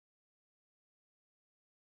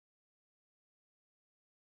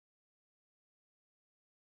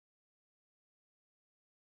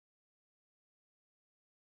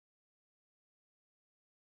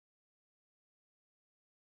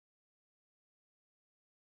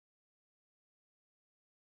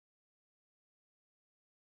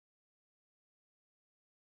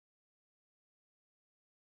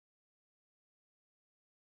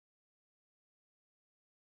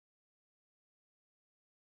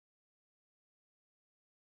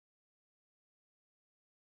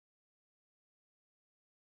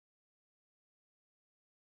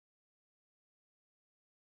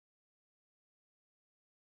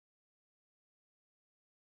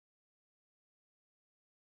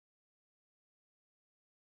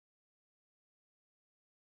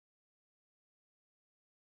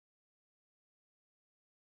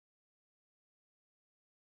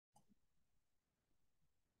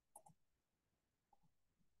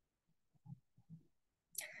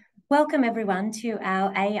Welcome everyone to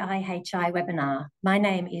our AIHI webinar. My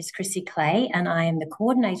name is Chrissy Clay and I am the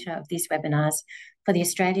coordinator of these webinars for the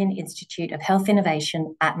Australian Institute of Health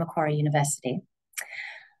Innovation at Macquarie University.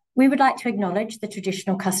 We would like to acknowledge the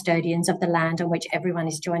traditional custodians of the land on which everyone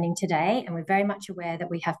is joining today, and we're very much aware that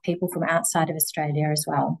we have people from outside of Australia as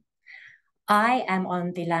well. I am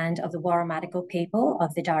on the land of the Warramadigal people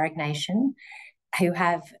of the Darug Nation,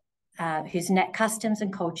 whose net customs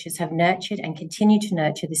and cultures have nurtured and continue to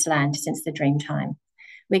nurture this land since the Dreamtime.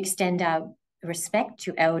 We extend our respect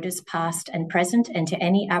to elders past and present and to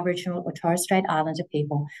any Aboriginal or Torres Strait Islander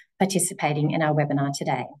people participating in our webinar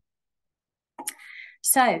today.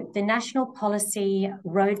 So the National Policy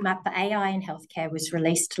Roadmap for AI in Healthcare was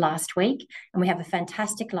released last week, and we have a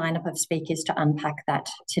fantastic lineup of speakers to unpack that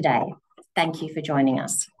today. Thank you for joining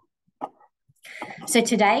us. So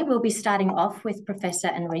today we'll be starting off with Professor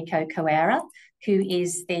Enrico Coiera, who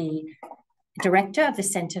is the Director of the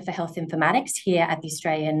Centre for Health Informatics here at the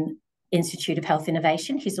Australian Institute of Health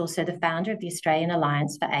Innovation. He's also the founder of the Australian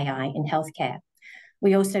Alliance for AI in Healthcare.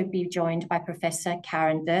 We also be joined by Professor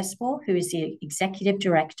Karin Verspoor, who is the Executive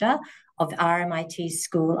Director of RMIT's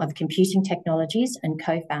School of Computing Technologies and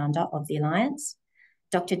co-founder of the Alliance.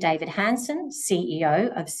 Dr. David Hansen,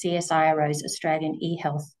 CEO of CSIRO's Australian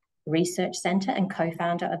eHealth Research Centre and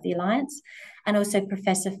co-founder of the Alliance, and also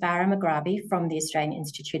Professor Farah Magrabi from the Australian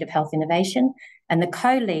Institute of Health Innovation and the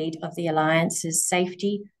co-lead of the Alliance's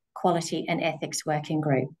Safety, Quality and Ethics Working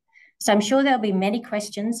Group. So I'm sure there'll be many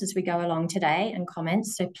questions as we go along today and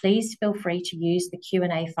comments, so please feel free to use the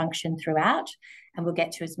Q&A function throughout, and we'll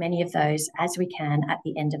get to as many of those as we can at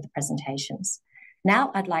the end of the presentations.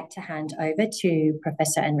 Now I'd like to hand over to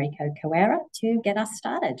Professor Enrico Coiera to get us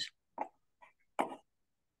started.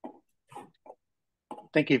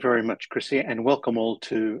 Thank you very much, Chrissy, and welcome all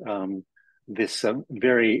to this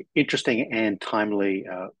very interesting and timely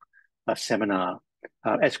seminar.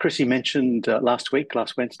 As Chrissy mentioned last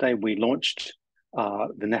Wednesday, we launched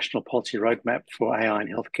the National Policy Roadmap for AI in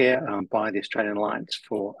Healthcare by the Australian Alliance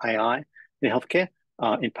for AI in Healthcare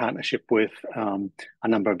in partnership with a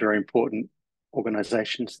number of very important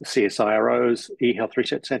organisations, the CSIRO's eHealth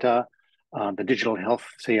Research Centre, the Digital Health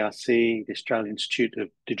CRC, the Australian Institute of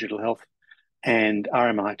Digital Health, and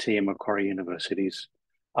RMIT and Macquarie universities.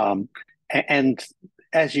 And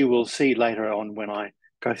as you will see later on when I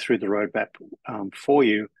go through the roadmap for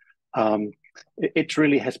you, it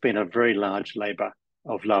really has been a very large labour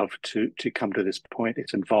of love to come to this point.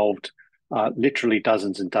 It's involved literally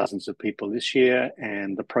dozens and dozens of people this year,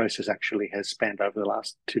 and the process actually has spanned over the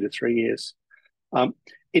last 2 to 3 years.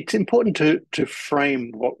 It's important to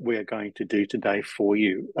frame what we're going to do today for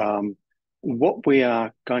you. What we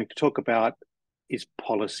are going to talk about is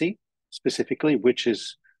policy specifically, which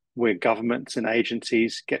is where governments and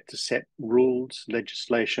agencies get to set rules,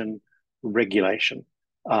 legislation, regulation.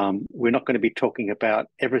 We're not going to be talking about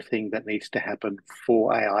everything that needs to happen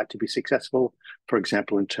for AI to be successful, for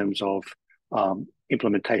example, in terms of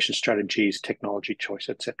implementation strategies, technology choice,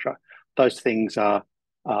 etc. Those things are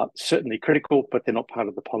certainly critical, but they're not part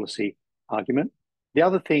of the policy argument. The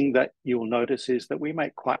other thing that you'll notice is that we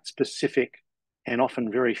make quite specific and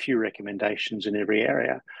often very few recommendations in every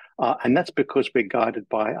area. And that's because we're guided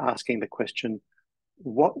by asking the question,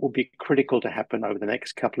 what will be critical to happen over the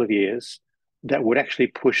next couple of years that would actually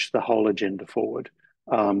push the whole agenda forward?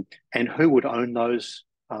 And who would own those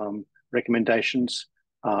recommendations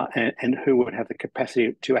and who would have the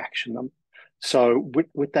capacity to action them? So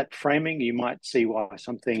with that framing, you might see why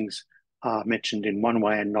some things are mentioned in one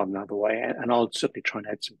way and not another way. And I'll certainly try and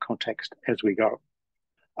add some context as we go.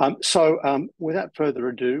 So without further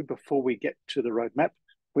ado, before we get to the roadmap,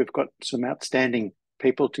 we've got some outstanding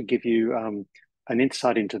people to give you an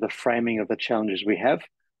insight into the framing of the challenges we have.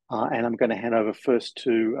 And I'm going to hand over first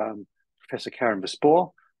to Professor Karin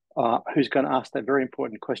Verspoor, who's going to ask that very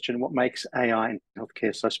important question, what makes AI in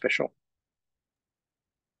healthcare so special?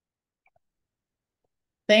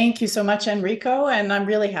 Thank you so much, Enrico, and I'm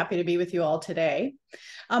really happy to be with you all today.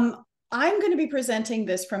 I'm going to be presenting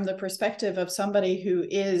this from the perspective of somebody who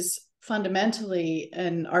is fundamentally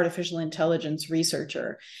an artificial intelligence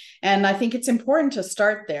researcher. And I think it's important to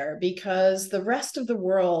start there because the rest of the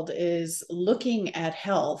world is looking at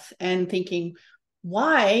health and thinking,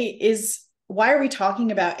 why are we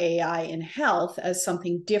talking about AI in health as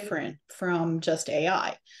something different from just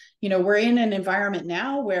AI? You know, we're in an environment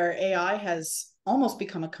now where AI has almost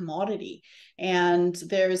become a commodity. And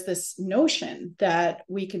there's this notion that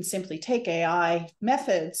we can simply take AI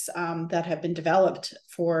methods that have been developed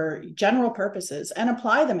for general purposes and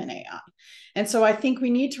apply them in AI. And so I think we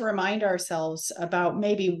need to remind ourselves about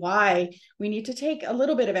maybe why we need to take a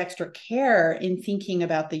little bit of extra care in thinking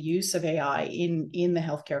about the use of AI in the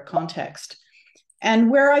healthcare context.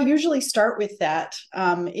 And where I usually start with that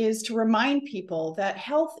is to remind people that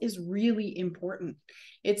health is really important.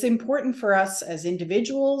 It's important for us as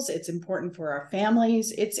individuals. It's important for our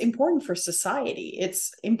families. It's important for society.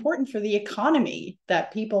 It's important for the economy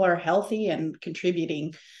that people are healthy and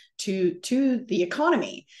contributing to the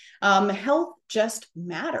economy. Health just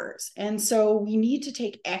matters. And so we need to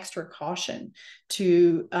take extra caution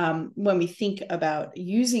to when we think about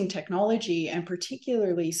using technology, and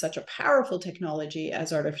particularly such a powerful technology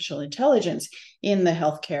as artificial intelligence in the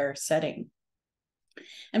healthcare setting.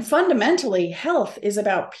 And fundamentally, health is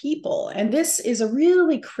about people. And this is a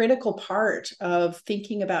really critical part of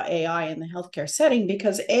thinking about AI in the healthcare setting,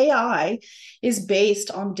 because AI is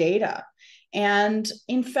based on data. And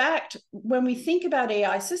in fact, when we think about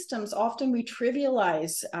AI systems, often we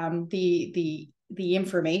trivialize the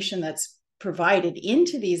information that's provided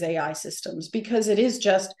into these AI systems because it is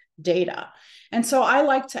just data. And so I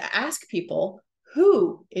like to ask people,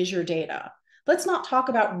 who is your data? Let's not talk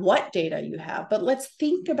about what data you have, but let's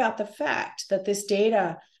think about the fact that this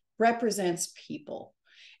data represents people.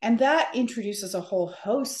 And that introduces a whole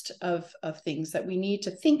host of things that we need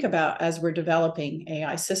to think about as we're developing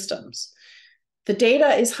AI systems. The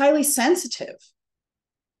data is highly sensitive,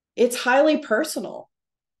 it's highly personal,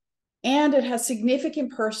 and it has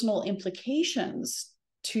significant personal implications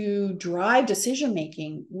to drive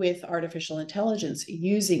decision-making with artificial intelligence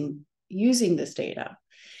using this data.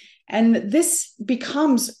 And this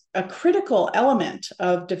becomes a critical element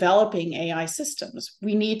of developing AI systems.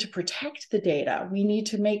 We need to protect the data. We need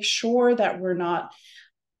to make sure that we're not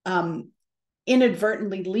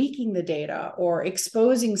inadvertently leaking the data or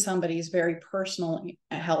exposing somebody's very personal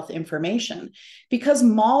health information. Because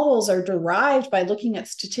models are derived by looking at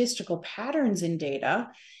statistical patterns in data,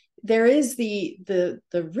 there is the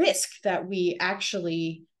risk that we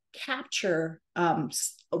actually capture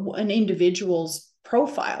an individual's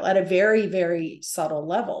profile at a very, very subtle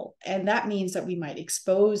level. And that means that we might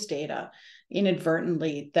expose data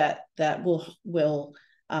inadvertently that will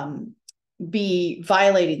be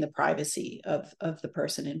violating the privacy of the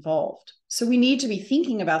person involved. So we need to be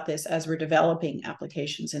thinking about this as we're developing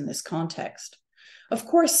applications in this context. Of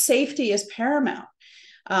course, safety is paramount.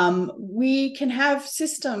 We can have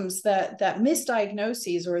systems that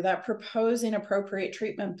misdiagnoses or that propose inappropriate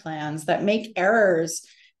treatment plans, that make errors,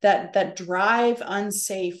 that drive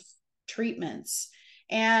unsafe treatments.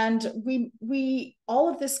 And we all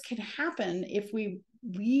of this can happen if we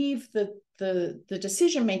leave the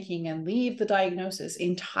decision-making and leave the diagnosis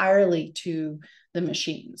entirely to the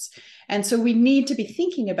machines. And so we need to be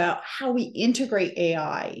thinking about how we integrate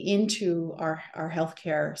AI into our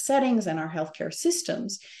healthcare settings and our healthcare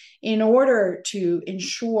systems in order to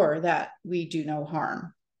ensure that we do no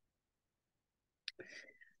harm.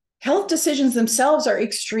 Health decisions themselves are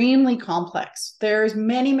extremely complex. There's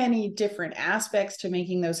many, many different aspects to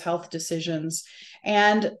making those health decisions.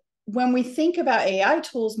 And when we think about AI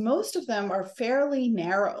tools, most of them are fairly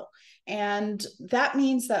narrow. And that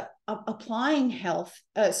means that applying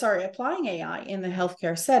AI in the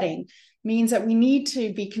healthcare setting means that we need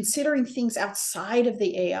to be considering things outside of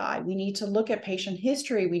the AI. We need to look at patient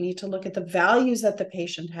history. We need to look at the values that the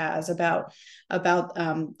patient has about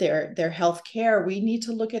their health care. We need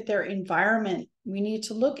to look at their environment. We need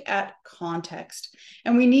to look at context.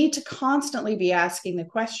 And we need to constantly be asking the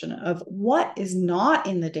question of what is not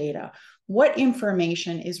in the data, what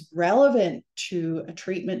information is relevant to a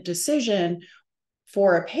treatment decision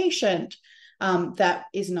for a patient that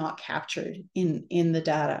is not captured in the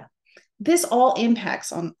data. This all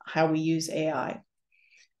impacts on how we use AI.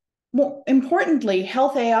 More importantly,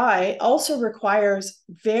 health AI also requires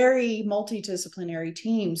very multidisciplinary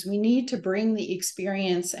teams. We need to bring the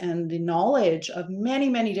experience and the knowledge of many,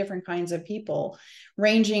 many different kinds of people,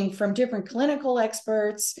 ranging from different clinical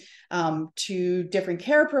experts to different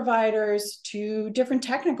care providers to different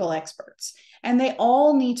technical experts. And they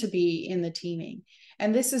all need to be in the teaming.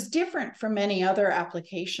 And this is different from many other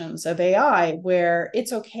applications of AI, where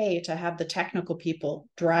it's okay to have the technical people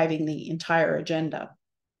driving the entire agenda.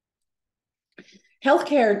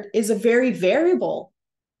 Healthcare is a very variable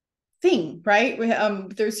thing, right?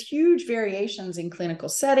 There's huge variations in clinical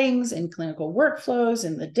settings, in clinical workflows,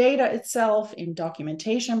 in the data itself, in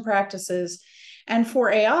documentation practices. And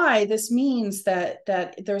for AI, this means that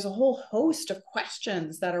there's a whole host of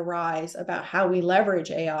questions that arise about how we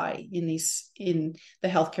leverage AI in the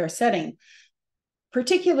healthcare setting.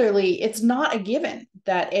 Particularly, it's not a given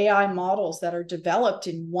that AI models that are developed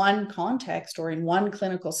in one context or in one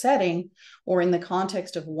clinical setting or in the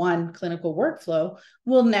context of one clinical workflow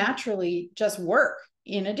will naturally just work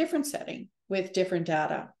in a different setting with different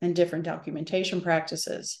data and different documentation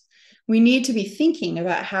practices. We need to be thinking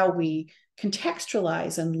about how we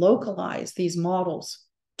contextualize and localize these models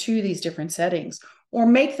to these different settings or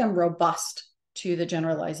make them robust to the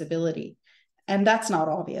generalizability. And that's not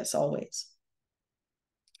obvious always.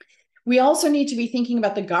 We also need to be thinking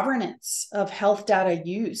about the governance of health data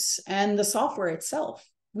use and the software itself.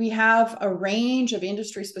 We have a range of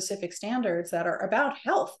industry-specific standards that are about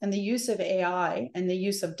health, and the use of AI and the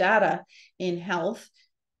use of data in health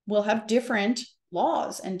will have different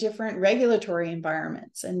laws and different regulatory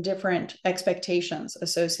environments and different expectations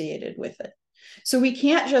associated with it. So we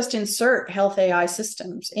can't just insert health AI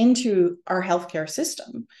systems into our healthcare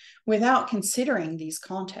system without considering these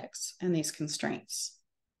contexts and these constraints.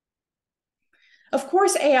 Of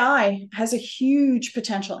course, AI has a huge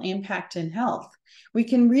potential impact in health. We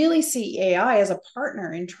can really see AI as a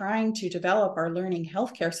partner in trying to develop our learning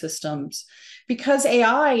healthcare systems because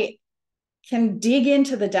AI can dig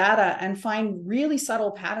into the data and find really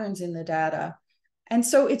subtle patterns in the data. And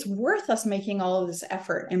so it's worth us making all of this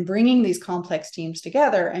effort and bringing these complex teams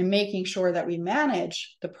together and making sure that we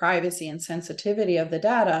manage the privacy and sensitivity of the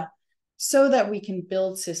data so that we can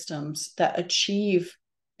build systems that achieve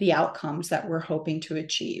the outcomes that we're hoping to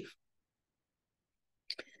achieve.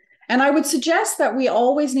 And I would suggest that we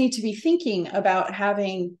always need to be thinking about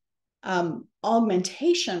having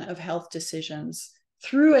augmentation of health decisions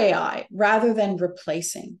through AI rather than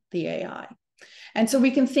replacing the AI. And so we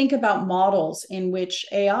can think about models in which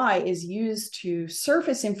AI is used to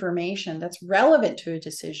surface information that's relevant to a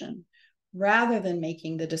decision rather than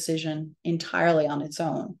making the decision entirely on its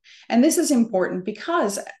own. And this is important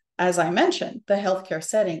because, as I mentioned, the healthcare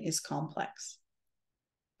setting is complex.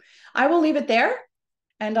 I will leave it there,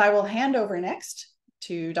 and I will hand over next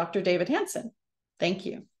to Dr. David Hansen. Thank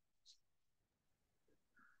you.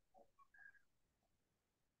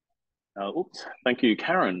 Thank you,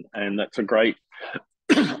 Karin. And that's a great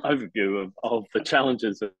overview of the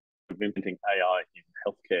challenges of implementing AI in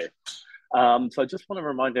healthcare. So I just want to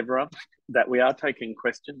remind everyone that we are taking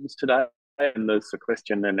questions today. And there's a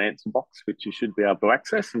question and answer box, which you should be able to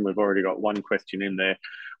access. And we've already got one question in there,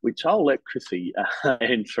 which I'll let Chrissy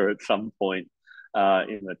answer at some point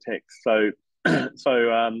in the text.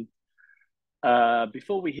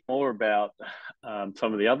 Before we hear more about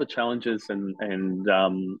some of the other challenges and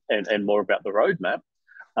more about the roadmap,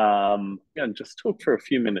 just talk for a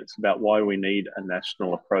few minutes about why we need a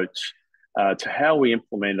national approach to how we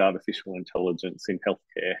implement artificial intelligence in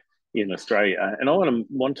healthcare in Australia. And I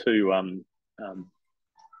want to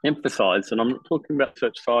emphasise, and I'm not talking about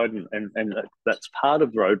search side, and that's part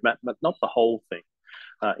of the roadmap, but not the whole thing.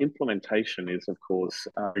 Implementation is, of course,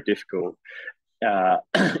 very difficult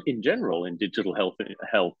in general in digital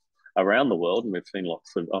health around the world, and we've seen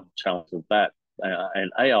lots of challenges of that.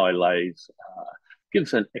 And AI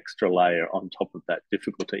gives an extra layer on top of that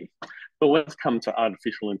difficulty. But when it's come to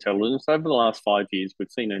artificial intelligence, over the last 5 years, we've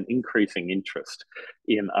seen an increasing interest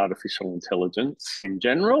in artificial intelligence in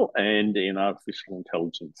general and in artificial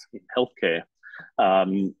intelligence in healthcare.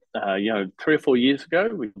 3 or 4 years ago,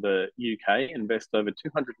 the UK invested over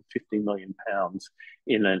 £250 million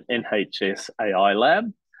in an NHS AI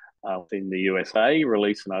lab. In the USA,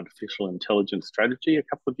 released an artificial intelligence strategy a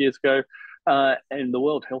couple of years ago. And the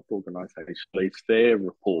World Health Organization released their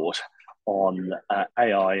report on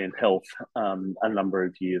AI in health a number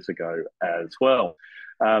of years ago as well.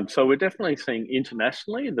 So we're definitely seeing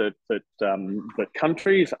internationally that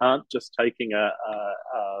countries aren't just taking a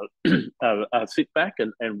sit back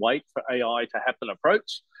and wait for AI to happen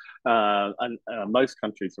approach. And most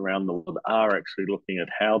countries around the world are actually looking at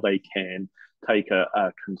how they can take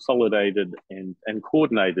a consolidated and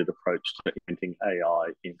coordinated approach to implementing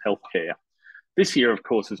AI in healthcare. This year, of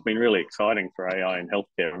course, has been really exciting for AI in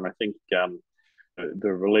healthcare, and I think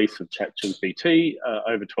the release of ChatGPT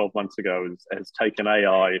over 12 months ago has taken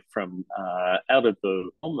AI from out of the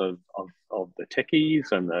realm of the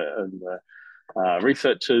techies and the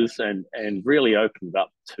researchers and really opened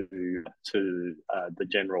up to the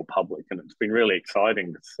general public, and it's been really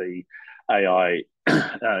exciting to see AI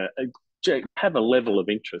have a level of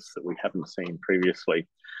interest that we haven't seen previously.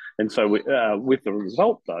 And so with the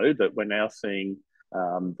result, though, that we're now seeing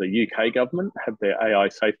the UK government have their AI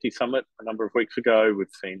Safety Summit a number of weeks ago. We've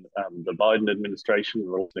seen the Biden administration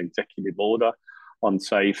release an executive order on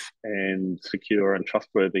safe and secure and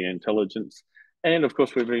trustworthy intelligence. And of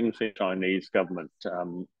course, we've even seen Chinese government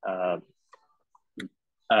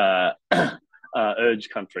urge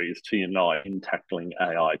countries to unite in tackling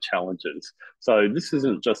AI challenges. So this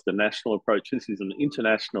isn't just a national approach, this is an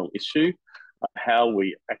international issue, how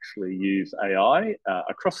we actually use AI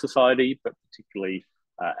across society, but particularly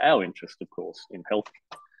our interest, of course, in health.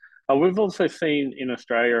 We've also seen in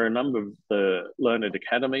Australia a number of the learned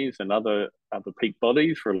academies and other peak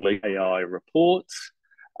bodies release AI reports,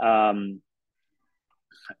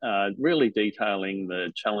 really detailing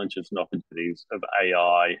the challenges and opportunities of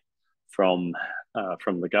AI from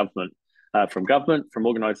the government, from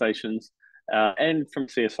organisations, and from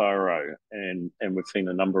CSIRO, and we've seen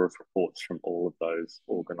a number of reports from all of those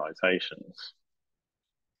organisations.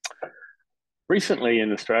 Recently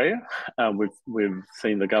in Australia, we've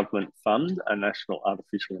seen the government fund a National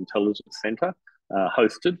Artificial Intelligence Centre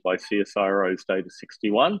hosted by CSIRO's Data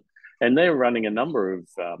 61, and they're running a number of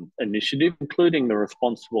initiatives, including the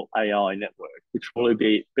Responsible AI Network, which will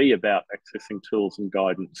be about accessing tools and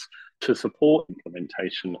guidance to support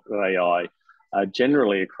implementation of AI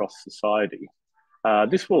generally across society.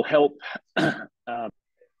 This will help.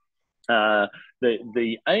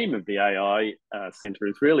 The aim of the AI Centre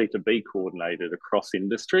is really to be coordinated across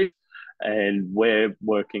industry, and we're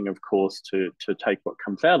working, of course, to take what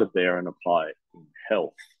comes out of there and apply it in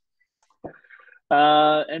health.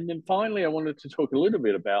 And then finally, I wanted to talk a little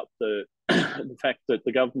bit about the fact that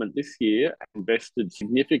the government this year invested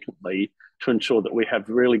significantly to ensure that we have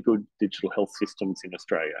really good digital health systems in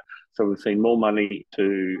Australia. So we've seen more money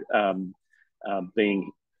to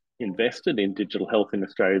being invested in digital health in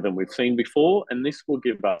Australia than we've seen before, and this will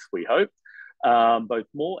give us, we hope, both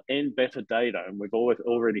more and better data. And we've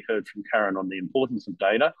already heard from Karin on the importance of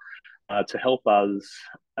data to help us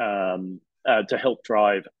to help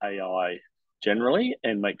drive AI generally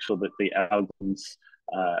and make sure that the algorithms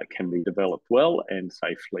can be developed well and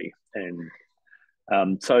safely.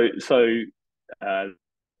 And so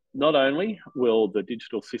not only will the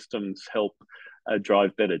digital systems help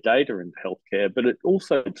drive better data into healthcare, but it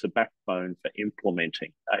also it's a backbone for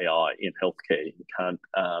implementing AI in healthcare. You can't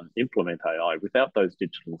implement AI without those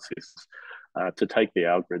digital systems to take the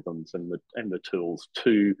algorithms and the tools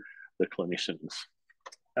to the clinicians.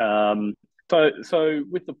 So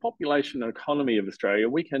with the population and economy of Australia,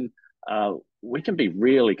 we can be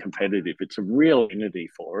really competitive. It's a real opportunity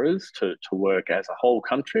for us to work as a whole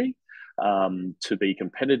country, to be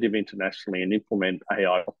competitive internationally and implement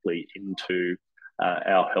AI properly into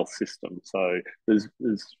our health system. So there's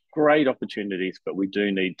great opportunities, but we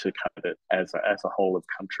do need to cut it as a whole of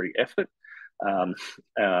country effort.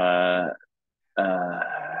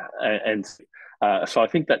 So I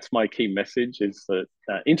think that's my key message, is that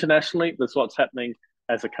internationally there's lots happening.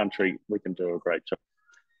 As a country, we can do a great job.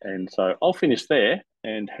 And so I'll finish there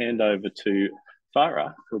and hand over to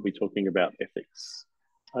Farah, who'll be talking about ethics.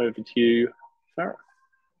 Over to you, Farah.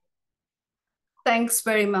 Thanks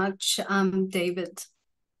very much, David,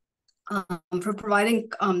 for providing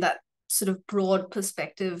that sort of broad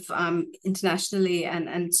perspective internationally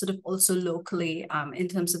and sort of also locally in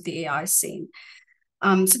terms of the AI scene.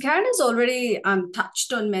 So Karin has already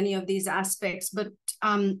touched on many of these aspects, but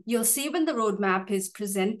you'll see when the roadmap is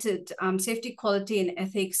presented, safety, quality, and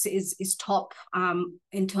ethics is top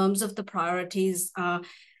in terms of the priorities.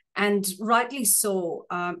 And rightly so.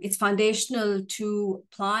 It's foundational to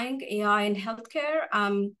applying AI in healthcare.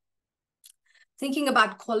 Thinking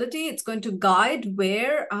about quality, it's going to guide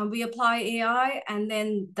where we apply AI, and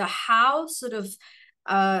then the how sort of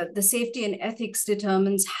the safety and ethics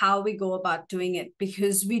determines how we go about doing it,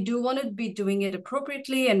 because we do want to be doing it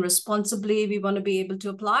appropriately and responsibly. We want to be able to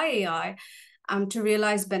apply AI to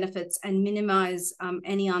realize benefits and minimize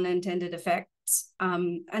any unintended effects.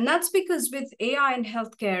 And that's because with AI in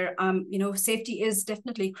healthcare, safety is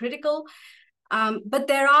definitely critical, but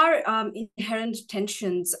there are inherent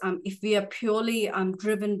tensions if we are purely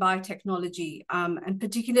driven by technology, and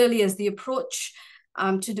particularly as the approach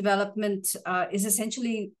to development is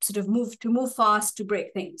essentially sort of move fast to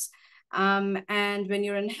break things. And when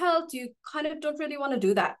you're in health, you kind of don't really want to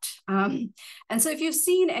do that. And so if you've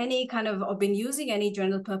seen any kind of, or been using any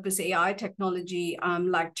general purpose AI technology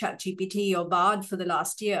like ChatGPT or Bard for the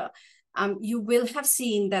last year, you will have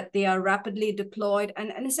seen that they are rapidly deployed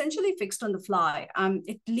and essentially fixed on the fly.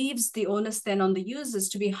 It leaves the onus then on the users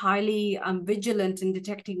to be highly vigilant in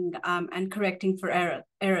detecting and correcting for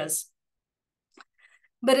errors.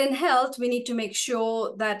 But in health, we need to make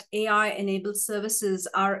sure that AI-enabled services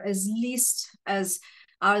are at least as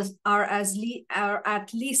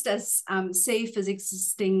safe as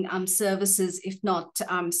existing services, if not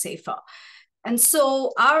safer. And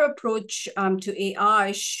so our approach to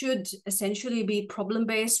AI should essentially be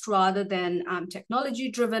problem-based rather than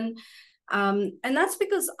technology-driven. And that's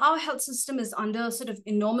because our health system is under sort of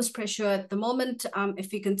enormous pressure at the moment.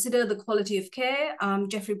 If we consider the quality of care,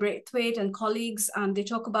 Jeffrey Braithwaite and colleagues, they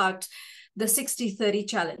talk about the 60-30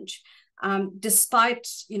 challenge. Despite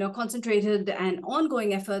concentrated and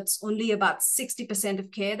ongoing efforts, only about 60%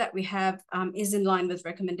 of care that we have is in line with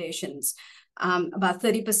recommendations. About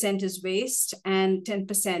 30% is waste and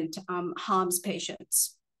 10% harms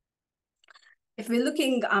patients. If we're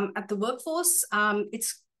looking at the workforce,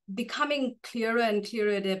 it's becoming clearer and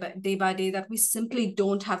clearer day by day that we simply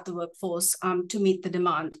don't have the workforce to meet the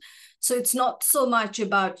demand. So it's not so much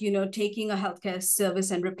about taking a healthcare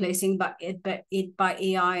service and replacing it by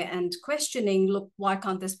AI and questioning, look, why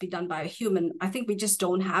can't this be done by a human? I think we just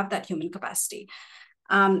don't have that human capacity.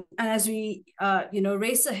 And as we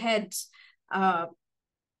race ahead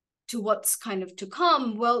to what's kind of to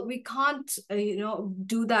come, well, we can't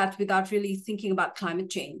do that without really thinking about climate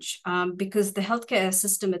change, because the healthcare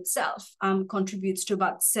system itself contributes to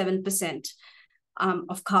about 7%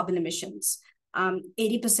 of carbon emissions.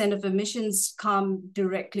 80% of emissions come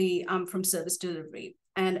directly from service delivery.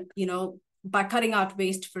 And by cutting out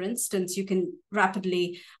waste, for instance, you can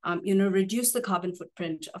rapidly reduce the carbon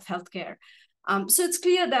footprint of healthcare. So it's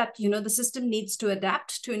clear that the system needs to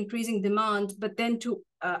adapt to increasing demand, but then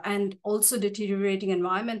and also deteriorating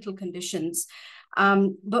environmental conditions.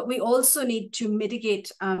 But we also need to mitigate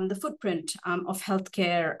the footprint of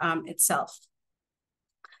healthcare itself.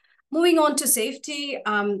 Moving on to safety,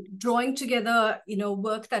 drawing together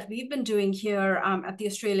work that we've been doing here at the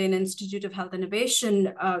Australian Institute of Health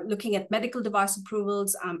Innovation, looking at medical device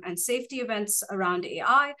approvals and safety events around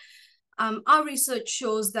AI. Our research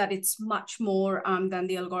shows that it's much more than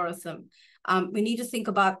the algorithm. We need to think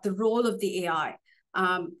about the role of the AI.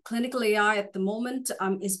 Clinical AI at the moment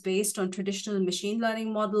is based on traditional machine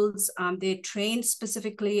learning models. They're trained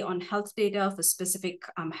specifically on health data for specific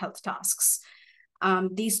health tasks.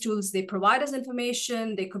 These tools, they provide us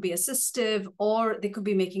information, they could be assistive, or they could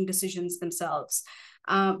be making decisions themselves.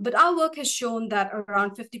 But our work has shown that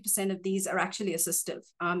around 50% of these are actually assistive.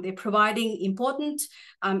 They're providing important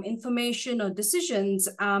information or decisions,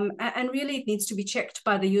 and really it needs to be checked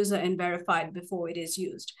by the user and verified before it is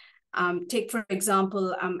used. Take, for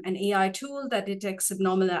example, an AI tool that detects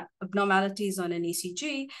abnormalities on an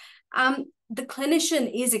ECG. The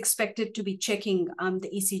clinician is expected to be checking the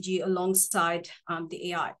ECG alongside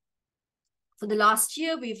the AI. For the last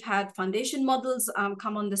year, we've had foundation models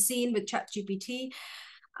come on the scene with ChatGPT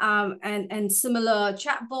and similar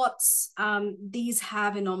chatbots. These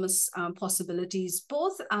have enormous possibilities,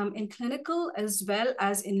 both in clinical as well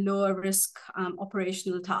as in lower risk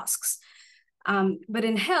operational tasks. But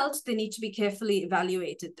in health, they need to be carefully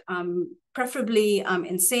evaluated, preferably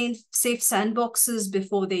in safe sandboxes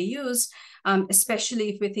before they use, especially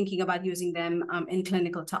if we're thinking about using them in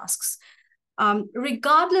clinical tasks.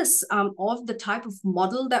 Regardless of the type of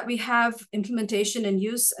model that we have, implementation and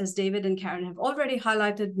use, as David and Karin have already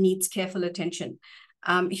highlighted, needs careful attention.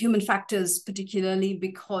 Human factors particularly,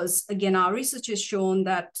 because again, our research has shown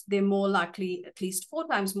that they're more likely, at least 4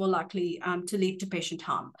 times more likely to lead to patient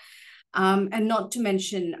harm. And not to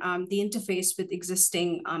mention the interface with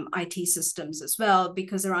existing IT systems as well,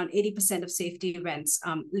 because around 80% of safety events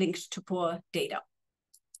linked to poor data.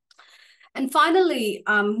 And finally,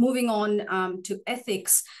 moving on to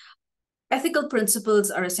ethics, ethical principles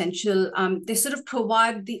are essential. They sort of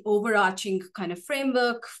provide the overarching kind of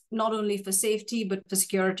framework, not only for safety, but for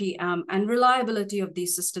security and reliability of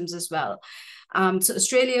these systems as well. So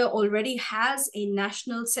Australia already has a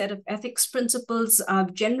national set of ethics principles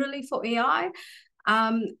generally for AI.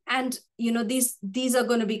 And these are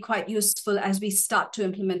going to be quite useful as we start to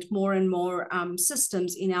implement more and more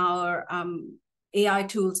systems in our AI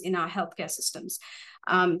tools in our healthcare systems.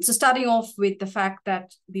 So starting off with the fact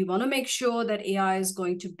that we want to make sure that AI is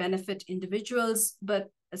going to benefit individuals, but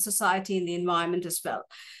society and the environment as well.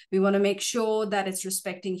 We want to make sure that it's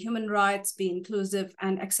respecting human rights, be inclusive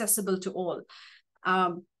and accessible to all.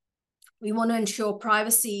 We want to ensure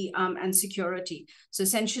privacy and security. So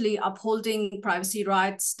essentially upholding privacy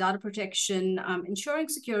rights, data protection, ensuring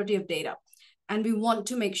security of data. And we want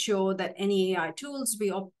to make sure that any AI tools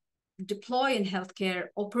we deploy in healthcare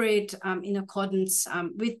operate in accordance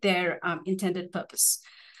with their intended purpose.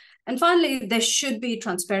 And finally, there should be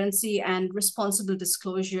transparency and responsible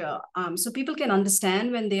disclosure so people can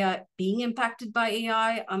understand when they are being impacted by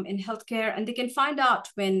AI in healthcare, and they can find out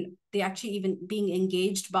when they're actually even being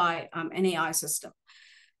engaged by an AI system.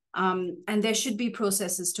 And there should be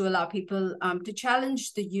processes to allow people to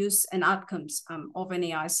challenge the use and outcomes of an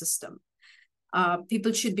AI system.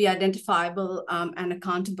 people should be identifiable and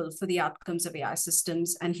accountable for the outcomes of AI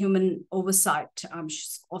systems, and human oversight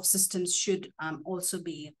of systems should also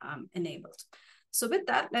be enabled. So with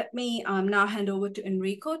that, let me now hand over to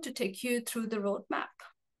Enrico to take you through the roadmap.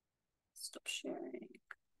 Stop sharing.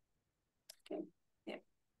 Okay. Yeah.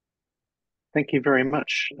 Thank you very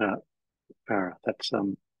much, Farah. That's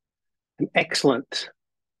an excellent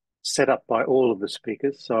setup by all of the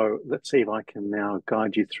speakers. So let's see if I can now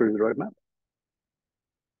guide you through the roadmap.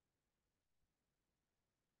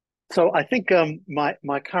 So I think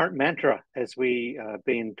my current mantra, as we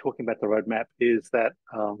been talking about the roadmap, is that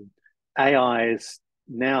AI is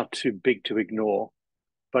now too big to ignore,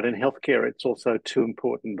 but in healthcare, it's also too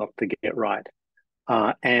important not to get right.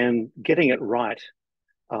 And getting it right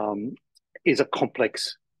is a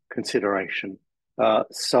complex consideration.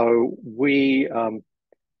 So we,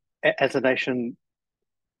 as a nation,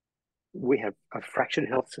 we have a fractured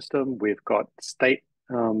health system. We've got state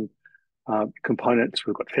components,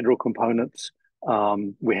 we've got federal components,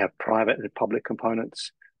 we have private and public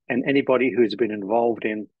components, and anybody who's been involved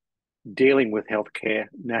in dealing with healthcare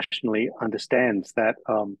nationally understands that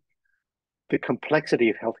the complexity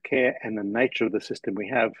of healthcare and the nature of the system we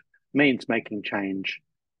have means making change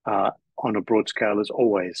on a broad scale is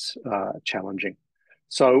always challenging.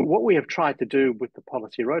 So what we have tried to do with the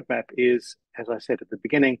policy roadmap is, as I said at the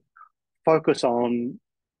beginning, focus on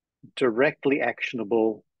directly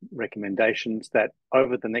actionable recommendations that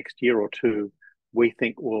over the next year or two, we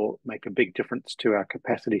think will make a big difference to our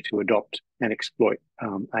capacity to adopt and exploit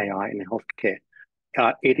AI in healthcare.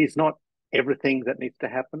 It is not everything that needs to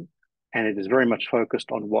happen, and it is very much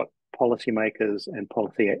focused on what policymakers and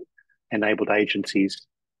policy-enabled agencies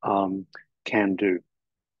can do.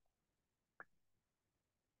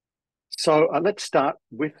 So let's start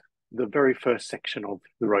with the very first section of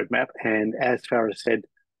the roadmap. And as Farah said,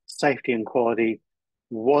 safety and quality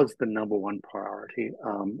was the #1 priority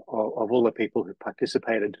of all the people who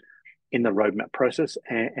participated in the roadmap process.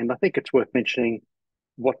 And I think it's worth mentioning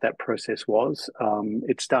what that process was.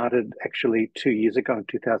 It started actually 2 years ago in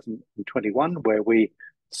 2021, where we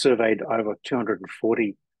surveyed over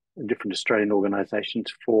 240 different Australian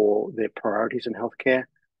organisations for their priorities in healthcare.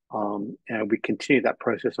 And we continued that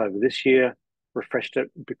process over this year, refreshed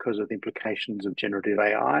it because of the implications of generative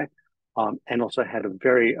AI, and also had a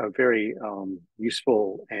very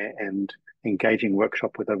useful and engaging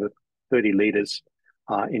workshop with over 30 leaders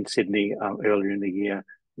in Sydney earlier in the year,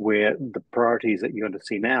 where the priorities that you're going to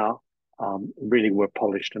see now really were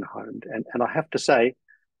polished and honed. And I have to say,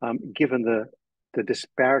 given the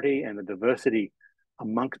disparity and the diversity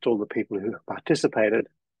amongst all the people who participated,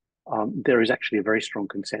 there is actually a very strong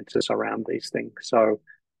consensus around these things. So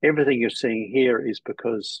everything you're seeing here is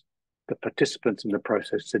because the participants in the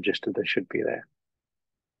process suggested they should be there.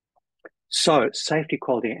 So safety,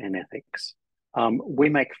 quality, and ethics. We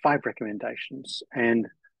make 5 recommendations, and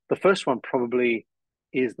the first one probably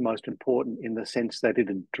is the most important in the sense that it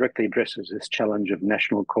directly addresses this challenge of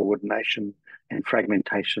national coordination and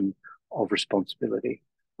fragmentation of responsibility.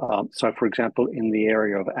 So for example, in the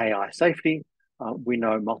area of AI safety, we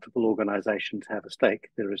know multiple organisations have a stake.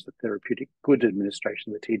 There is the Therapeutic Goods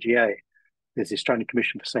Administration, the TGA. There's the Australian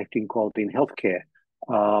Commission for Safety and Quality in Healthcare,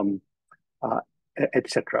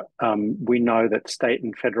 etc. We know that state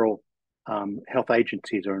and federal health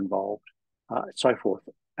agencies are involved, so forth.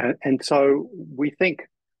 And so we think,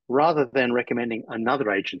 rather than recommending another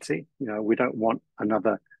agency, we don't want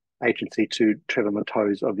another agency to tread on the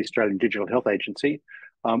toes of the Australian Digital Health Agency.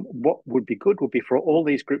 What would be good would be for all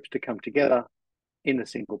these groups to come together in a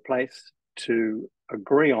single place to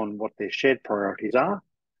agree on what their shared priorities are,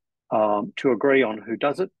 to agree on who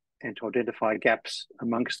does it, and to identify gaps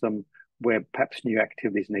amongst them where perhaps new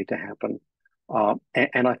activities need to happen.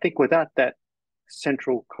 And I think without that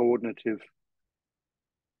central coordinative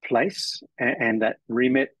place and that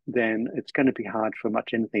remit, then it's going to be hard for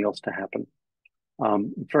much anything else to happen.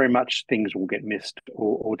 Very much things will get missed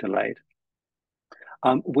or delayed.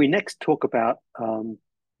 We next talk about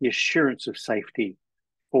the assurance of safety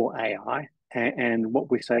for AI. And what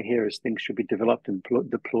we say here is things should be developed and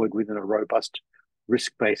deployed within a robust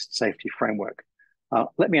risk-based safety framework.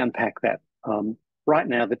 Let me unpack that. Right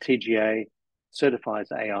now, the TGA certifies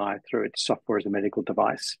AI through its software as a medical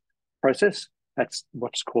device process. That's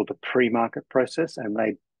what's called a pre-market process. And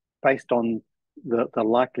they, based on the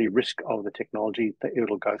likely risk of the technology, that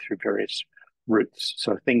it'll go through various routes.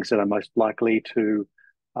 So things that are most likely to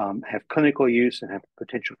have clinical use and have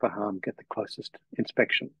potential for harm get the closest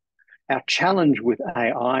inspection. Our challenge with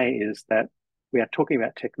AI is that we are talking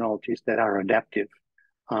about technologies that are adaptive,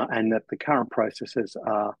 and that the current processes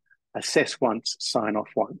are assess once, sign off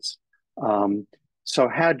once. So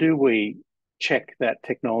how do we check that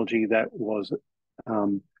technology that was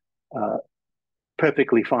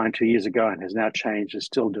perfectly fine 2 years ago and has now changed is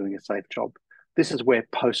still doing a safe job? This is where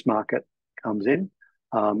post-market comes in.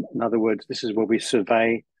 In other words, this is where we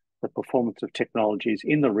survey the performance of technologies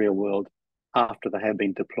in the real world after they have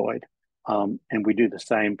been deployed. And we do the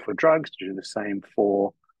same for drugs, do the same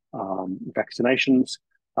for vaccinations.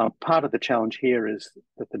 Part of the challenge here is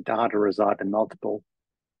that the data reside in multiple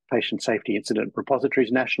patient safety incident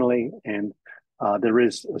repositories nationally, and there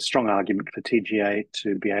is a strong argument for TGA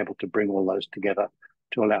to be able to bring all those together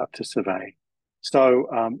to allow it to survey.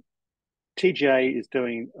 So TGA is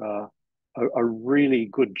doing a really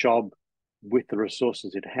good job with the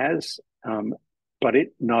resources it has, but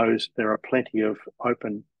it knows there are plenty of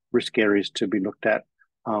open risk areas to be looked at.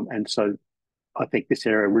 And so I think this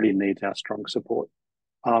area really needs our strong support.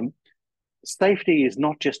 Safety is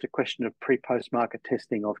not just a question of pre-post-market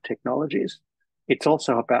testing of technologies. It's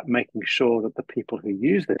also about making sure that the people who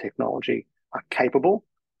use the technology are capable.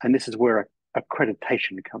 And this is where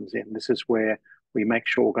accreditation comes in. This is where we make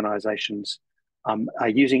sure organizations are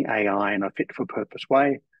using AI in a fit-for-purpose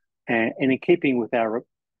way. And in keeping with our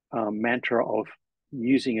mantra of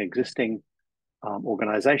using existing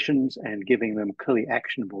organizations and giving them clearly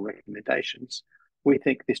actionable recommendations, we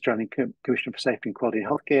think the Australian Commission for Safety and Quality in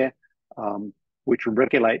Healthcare, which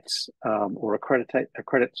regulates or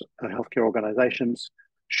accredits healthcare organizations,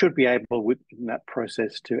 should be able within that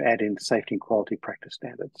process to add in safety and quality practice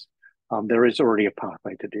standards. There is already a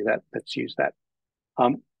pathway to do that. Let's use that.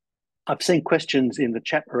 I've seen questions in the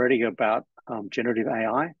chat already about generative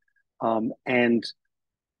AI, and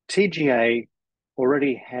TGA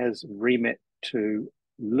already has remit to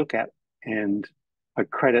look at and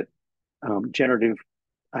accredit generative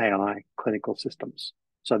AI clinical systems.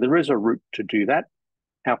 So there is a route to do that.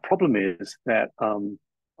 Our problem is that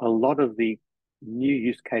a lot of the new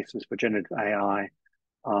use cases for generative AI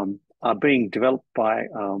are being developed by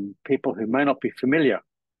people who may not be familiar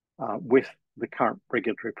with the current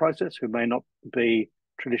regulatory process, who may not be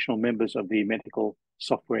traditional members of the medical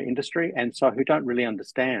software industry, and so who don't really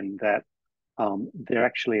understand that there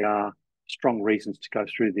actually are strong reasons to go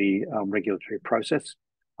through the regulatory process.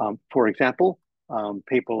 For example,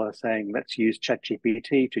 people are saying, let's use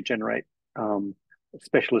ChatGPT to generate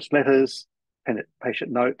specialist letters and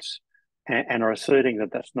patient notes, and are asserting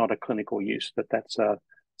that that's not a clinical use, that that's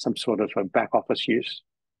some sort of a back office use.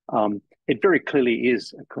 It very clearly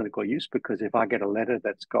is a clinical use, because if I get a letter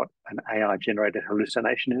that's got an AI-generated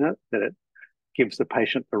hallucination in it, that it gives the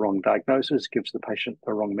patient the wrong diagnosis, gives the patient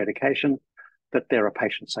the wrong medication, that there are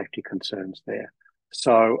patient safety concerns there.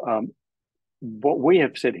 So what we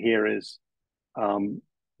have said here is,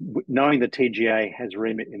 knowing that TGA has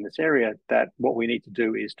remit in this area, that what we need to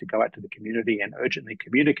do is to go out to the community and urgently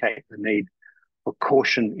communicate the need for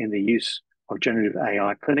caution in the use of generative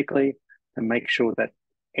AI clinically, and make sure that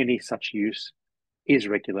any such use is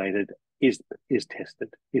regulated, is tested,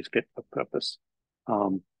 is fit for purpose.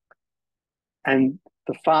 And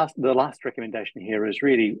the last recommendation here is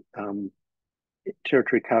really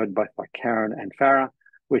territory covered both by Karin and Farah,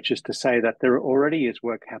 which is to say that there already is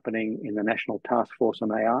work happening in the National Task Force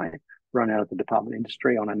on AI, run out of the Department of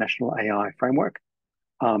Industry, on a national AI framework.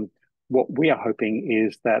 What we are hoping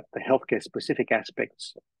is that the healthcare specific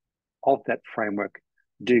aspects of that framework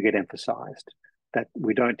do get emphasised, that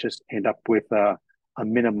we don't just end up with a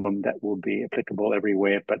minimum that will be applicable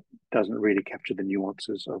everywhere, but doesn't really capture the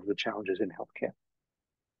nuances of the challenges in healthcare.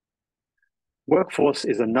 Workforce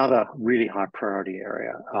is another really high priority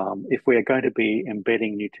area. If we are going to be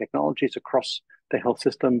embedding new technologies across the health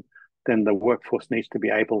system, then the workforce needs to be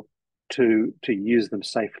able to use them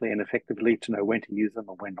safely and effectively, to know when to use them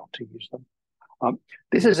and when not to use them.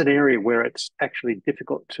 This is an area where it's actually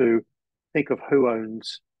difficult to think of who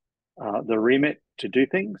owns the remit to do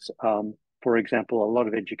things. For example, a lot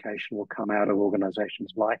of education will come out of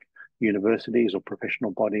organisations like universities or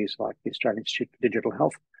professional bodies like the Australian Institute for Digital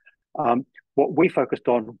Health. What we focused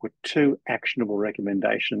on were 2 actionable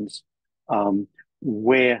recommendations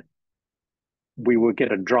where we will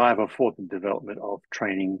get a driver for the development of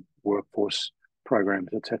training, workforce programs,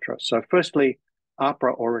 etc. So firstly,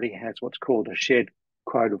 AHPRA already has what's called a shared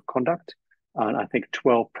code of conduct. And I think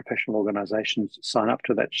 12 professional organisations sign up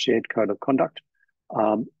to that shared code of conduct.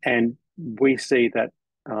 And we see that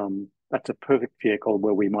that's a perfect vehicle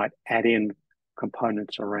where we might add in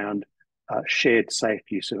components around shared safe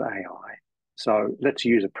use of AI. So let's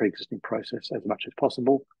use a pre-existing process as much as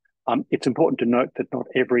possible. It's important to note that not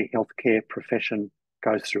every healthcare profession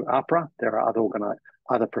goes through AHPRA. There are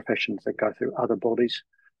other professions that go through other bodies.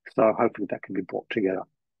 So hopefully that can be brought together.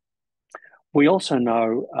 We also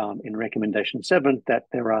know in recommendation 7 that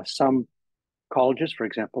there are some colleges, for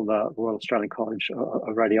example, the Royal Australian College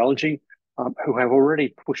of Radiology, who have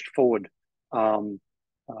already pushed forward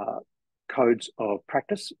codes of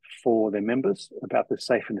practice for their members about the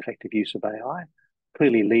safe and effective use of AI,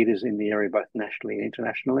 clearly leaders in the area both nationally and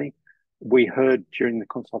internationally. We heard during the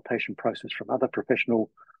consultation process from other professional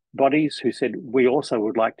bodies who said, we also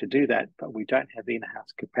would like to do that, but we don't have the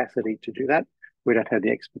in-house capacity to do that. We don't have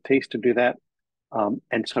the expertise to do that.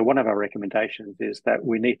 And so one of our recommendations is that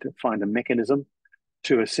we need to find a mechanism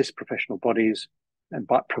to assist professional bodies and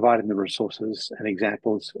by providing the resources and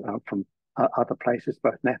examples from other places,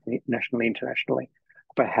 both nationally and internationally,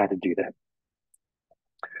 about how to do that.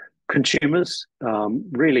 Consumers,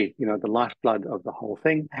 really, the lifeblood of the whole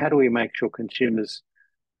thing. How do we make sure consumers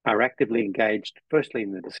are actively engaged, firstly,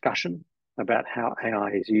 in the discussion about how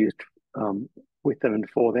AI is used with them and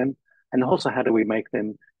for them, and also how do we make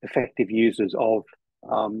them effective users of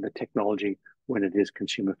the technology when it is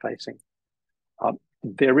consumer-facing.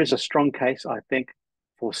 There is a strong case, I think,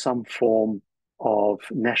 for some form of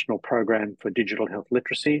national program for digital health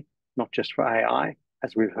literacy, not just for AI.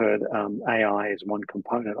 As we've heard, AI is one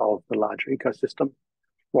component of the larger ecosystem.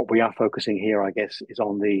 What we are focusing here, I guess, is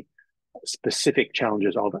on the specific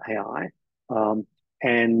challenges of AI.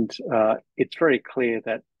 And it's very clear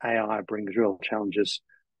that AI brings real challenges,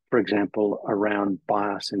 for example, around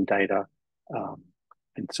bias in data.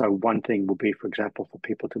 And so one thing would be, for example, for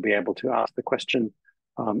people to be able to ask the question,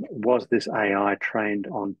 was this AI trained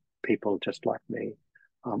on people just like me?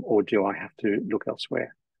 Or do I have to look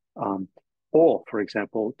elsewhere? Or, for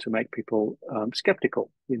example, to make people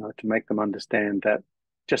skeptical, to make them understand that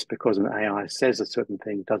just because an AI says a certain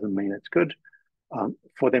thing doesn't mean it's good.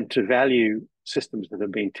 For them to value systems that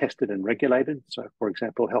have been tested and regulated. So, for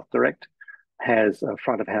example, Health Direct has a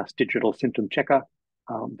front-of-house digital symptom checker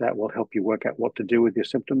that will help you work out what to do with your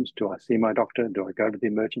symptoms. Do I see my doctor? Do I go to the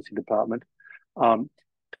emergency department?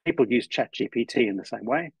 People use ChatGPT in the same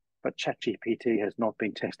way, but ChatGPT has not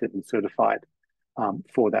been tested and certified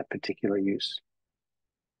for that particular use.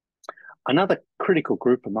 Another critical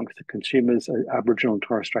group amongst the consumers are Aboriginal and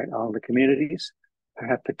Torres Strait Islander communities who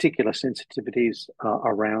have particular sensitivities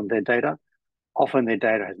around their data. Often their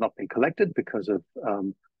data has not been collected because of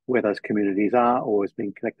where those communities are or is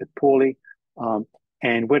being collected poorly.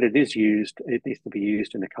 And when it is used, it needs to be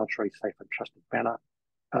used in a culturally safe and trusted manner.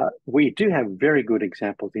 We do have very good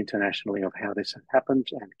examples internationally of how this has happened.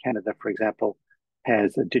 And Canada, for example,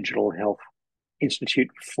 has a digital health institute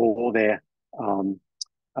for their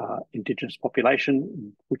Indigenous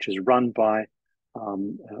population, which is run by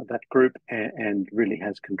that group and really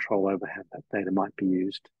has control over how that data might be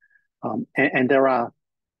used. And there are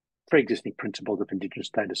pre-existing principles of Indigenous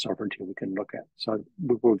data sovereignty we can look at. So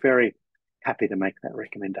we're very happy to make that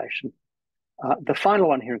recommendation. The final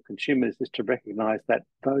one here in consumers is to recognise that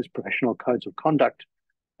those professional codes of conduct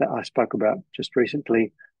that I spoke about just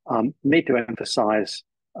recently need to emphasise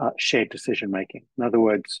shared decision-making. In other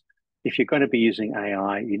words, if you're going to be using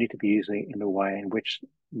AI, you need to be using it in a way in which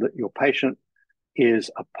your patient is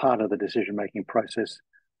a part of the decision-making process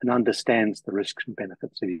and understands the risks and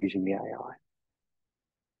benefits of using the AI.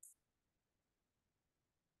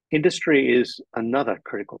 Industry is another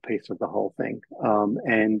critical piece of the whole thing.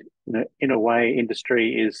 And in a way,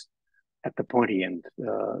 industry is at the pointy end.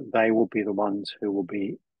 They will be the ones who will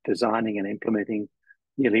be designing and implementing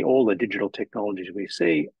nearly all the digital technologies we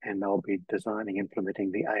see, and they'll be designing,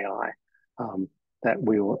 implementing the AI that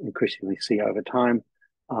we will increasingly see over time.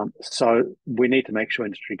 So we need to make sure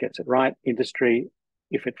industry gets it right. Industry,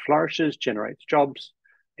 if it flourishes, generates jobs.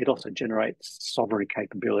 It also generates sovereign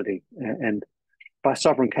capability. And by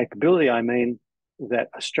sovereign capability, I mean that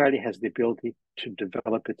Australia has the ability to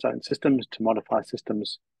develop its own systems, to modify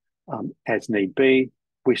systems as need be.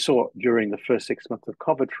 We saw during the first 6 months of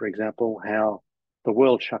COVID, for example, how the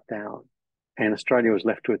world shut down and Australia was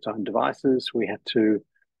left to its own devices. We had to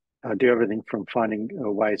do everything from finding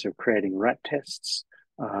ways of creating rat tests,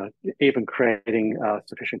 even creating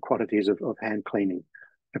sufficient quantities of hand cleaning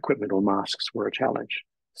equipment or masks were a challenge.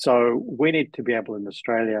 So we need to be able in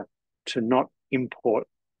Australia to not import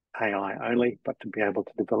AI only, but to be able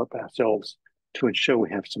to develop ourselves to ensure we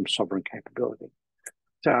have some sovereign capability.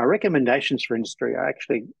 So our recommendations for industry are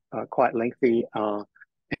actually quite lengthy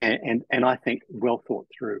and I think well thought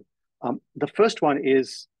through. The first one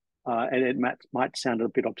is, and it might sound a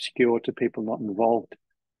bit obscure to people not involved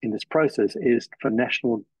in this process, is for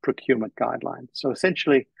national procurement guidelines. So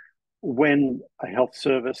essentially, when a health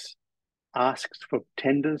service asks for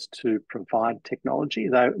tenders to provide technology,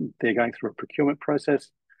 they're going through a procurement process,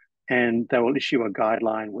 and they will issue a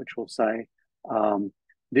guideline which will say,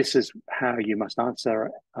 this is how you must answer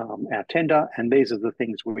our tender, and these are the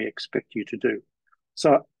things we expect you to do.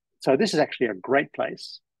 So this is actually a great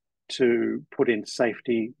place to put in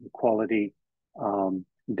safety, quality,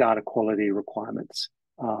 data quality requirements.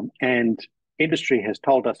 And industry has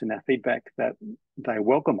told us in our feedback that they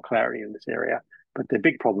welcome clarity in this area, but the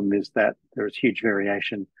big problem is that there is huge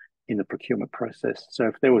variation in the procurement process. So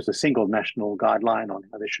if there was a single national guideline on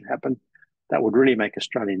how this should happen, that would really make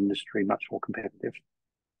Australian industry much more competitive.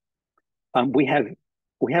 We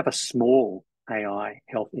have a small AI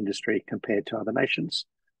health industry compared to other nations,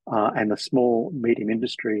 and the small, medium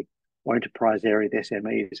industry or enterprise area, the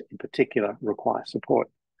SMEs in particular, require support.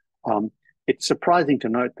 It's surprising to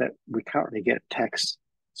note that we currently get tax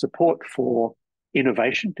support for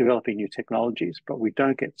innovation, developing new technologies, but we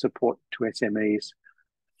don't get support to SMEs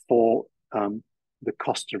for the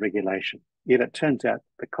cost of regulation. Yet it turns out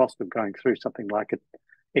the cost of going through something like an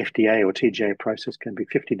FDA or TGA process can be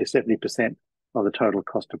 50 to 70% of the total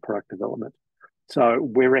cost of product development. So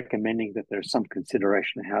we're recommending that there's some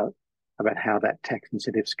consideration about how that tax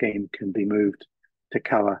incentive scheme can be moved to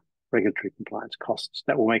cover regulatory compliance costs.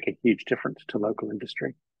 That will make a huge difference to local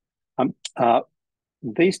industry.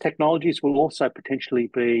 These technologies will also potentially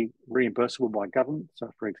be reimbursable by government. So,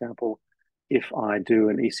 for example, if I do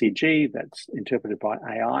an ECG that's interpreted by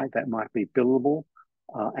AI, that might be billable.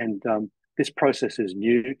 This process is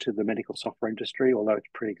new to the medical software industry, although it's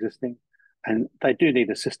pre-existing. And they do need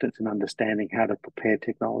assistance in understanding how to prepare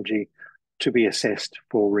technology to be assessed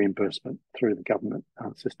for reimbursement through the government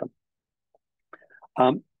system.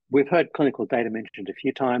 We've heard clinical data mentioned a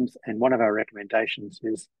few times, and one of our recommendations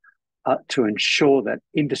is to ensure that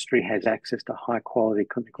industry has access to high quality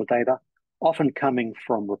clinical data, often coming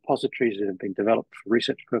from repositories that have been developed for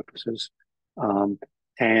research purposes,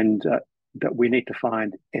 and that we need to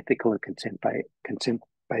find ethical and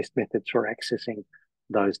consent-based methods for accessing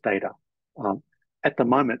those data. At the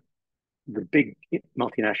moment, the big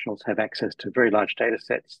multinationals have access to very large data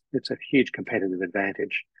sets. It's a huge competitive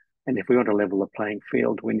advantage. And if we want to level the playing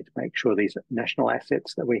field, we need to make sure these national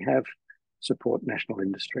assets that we have support national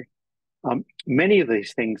industry. Many of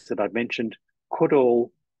these things that I've mentioned could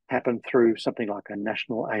all happen through something like a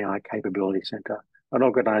National AI Capability Centre, an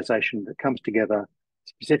organisation that comes together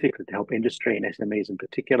specifically to help industry and SMEs in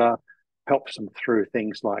particular, helps them through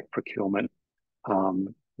things like procurement,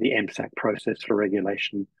 the MSAC process for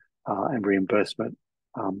regulation and reimbursement,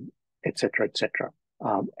 et cetera,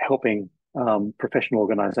 helping professional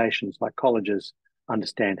organisations like colleges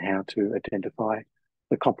understand how to identify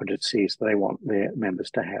the competencies that they want their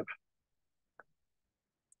members to have.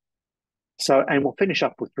 So, and we'll finish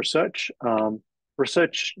up with research.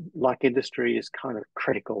 Research, like industry, is kind of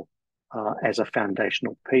critical as a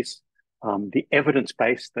foundational piece. The evidence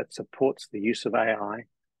base that supports the use of AI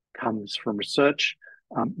comes from research.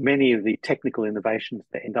 Many of the technical innovations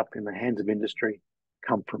that end up in the hands of industry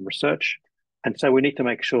come from research. And so we need to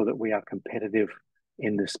make sure that we are competitive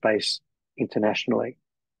in this space internationally.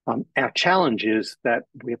 Our challenge is that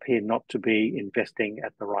we appear not to be investing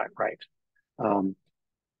at the right rate.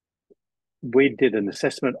 We did an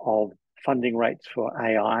assessment of funding rates for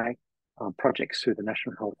AI projects through the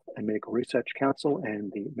National Health and Medical Research Council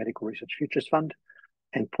and the Medical Research Futures Fund,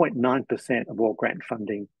 and 0.9% of all grant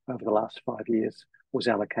funding over the last 5 years was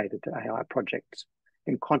allocated to AI projects,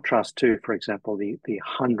 in contrast to, for example, the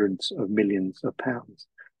hundreds of millions of pounds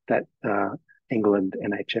that England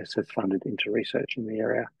NHS has funded into research in the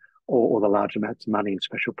area, or the large amounts of money in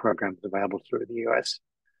special programs available through the US.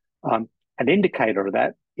 An indicator of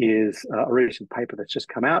that is a recent paper that's just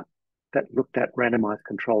come out that looked at randomized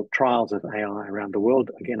controlled trials of AI around the world,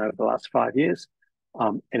 again, over the last 5 years,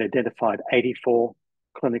 and identified 84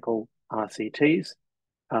 clinical RCTs.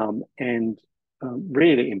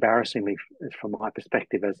 Really embarrassingly, from my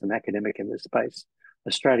perspective as an academic in this space,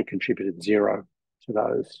 Australia contributed 0 to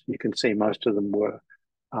those. You can see most of them were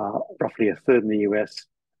roughly a third in the US,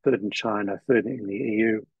 a third in China, a third in the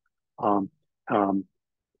EU.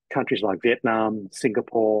 Countries like Vietnam,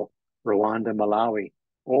 Singapore, Rwanda, Malawi,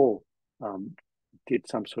 all did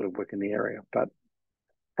some sort of work in the area, but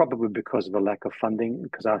probably because of a lack of funding,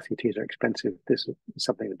 because RCTs are expensive, this is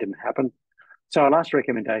something that didn't happen. So our last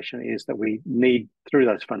recommendation is that we need, through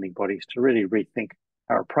those funding bodies, to really rethink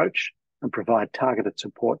our approach and provide targeted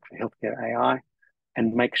support for healthcare AI,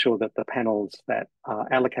 and make sure that the panels that are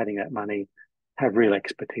allocating that money have real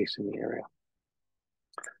expertise in the area.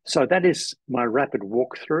 So that is my rapid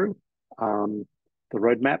walkthrough. The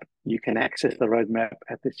roadmap, you can access the roadmap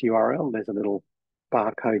at this URL. There's a little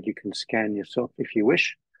barcode you can scan yourself if you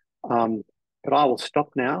wish. But I will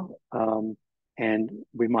stop now, and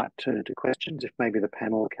we might turn to questions if maybe the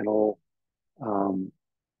panel can all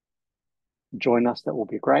join us, that will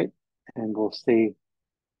be great, and we'll see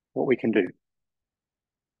what we can do.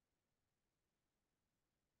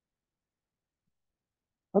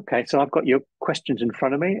 Okay, so I've got your questions in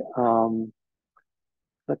front of me.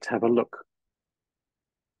 Let's have a look.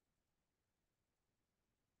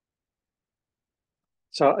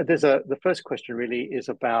 So the first question really is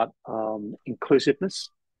about inclusiveness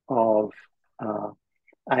of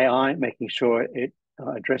AI, making sure it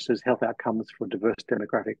addresses health outcomes for diverse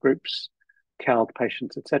demographic groups, CALD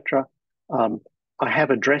patients, etc. I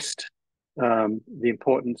have addressed the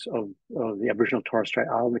importance of the Aboriginal and Torres Strait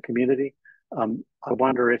Islander community. I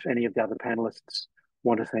wonder if any of the other panelists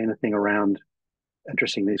want to say anything around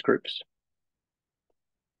addressing these groups.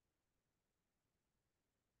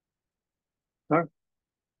 No?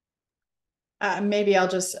 Maybe I'll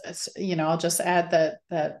just, I'll just add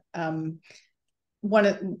that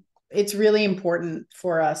it's really important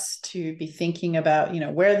for us to be thinking about,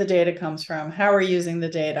 where the data comes from, how we're using the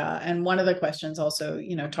data. And one of the questions also,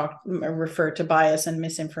 refer to bias and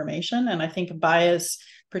misinformation. And I think bias,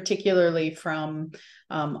 particularly from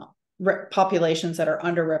populations that are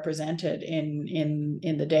underrepresented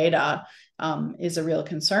in the data, is a real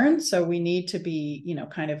concern. So we need to be,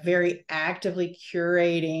 kind of very actively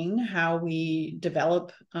curating how we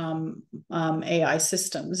develop AI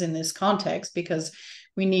systems in this context, because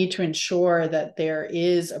we need to ensure that there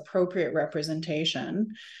is appropriate representation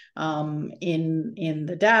in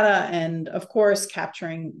the data, and of course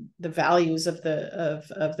capturing the values of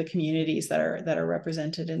the communities that are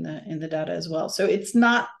represented in the data as well. So it's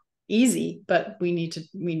not easy, but we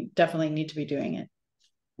definitely need to be doing it.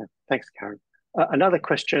 Yeah, thanks, Karin. Another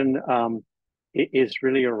question is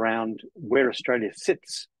really around where Australia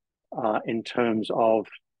sits in terms of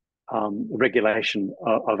regulation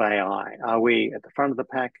of AI. Are we at the front of the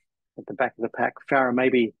pack, at the back of the pack? Farah,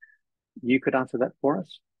 maybe you could answer that for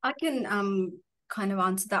us. I can kind of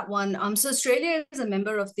answer that one. So Australia is a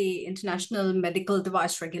member of the International Medical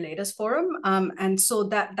Device Regulators Forum. And so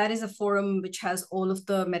that is a forum which has all of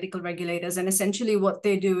the medical regulators. And essentially what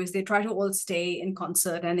they do is they try to all stay in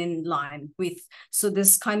concert and in line with, so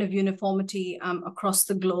this kind of uniformity across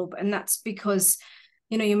the globe. And that's because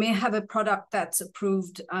you may have a product that's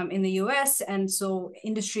approved in the US, and so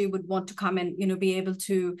industry would want to come and be able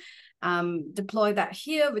to deploy that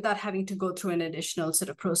here without having to go through an additional sort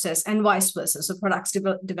of process, and vice versa. So products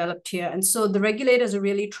developed here, and so the regulators are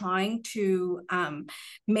really trying to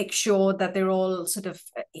make sure that they're all sort of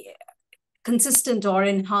consistent or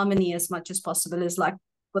in harmony as much as possible, is like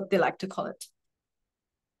what they like to call it.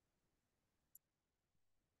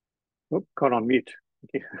 Oh, got on mute.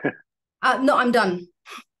 Thank you. No, I'm done.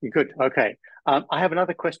 You're good. Okay. I have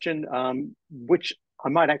another question, which I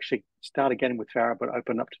might actually start again with Farah, but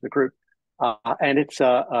open up to the group. And it's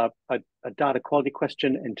a data quality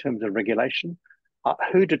question in terms of regulation.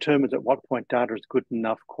 Who determines at what point data is good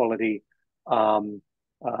enough quality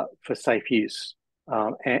for safe use?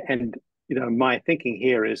 And my thinking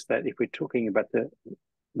here is that if we're talking about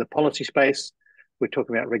the policy space, we're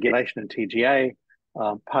talking about regulation and TGA.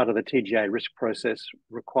 Part of the TGA risk process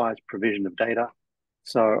requires provision of data.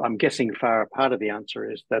 So I'm guessing, Farah, part of the answer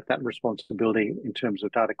is that responsibility in terms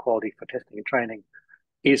of data quality for testing and training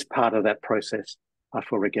is part of that process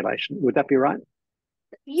for regulation. Would that be right?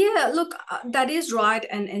 Yeah, look, that is right.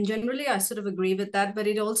 And generally, I sort of agree with that, but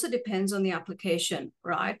it also depends on the application,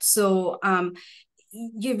 right? So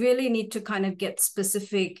you really need to kind of get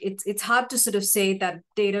specific. It's hard to sort of say that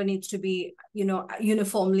data needs to be,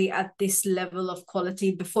 uniformly at this level of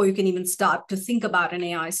quality before you can even start to think about an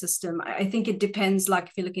AI system. I think it depends, like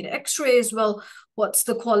if you look at x-rays, well, what's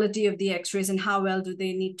the quality of the x-rays and how well do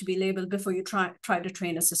they need to be labeled before you try to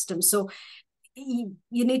train a system? So you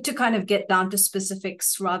need to kind of get down to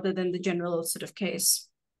specifics rather than the general sort of case.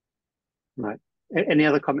 Right. Any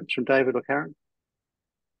other comments from David or Karin?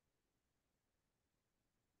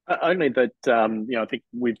 Only that, I think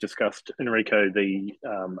we've discussed, Enrico, the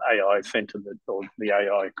AI centre or the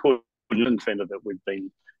AI coordination centre that we've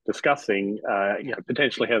been discussing,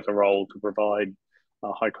 potentially has a role to provide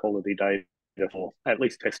high quality data for at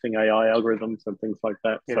least testing AI algorithms and things like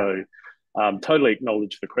that. Yeah. So totally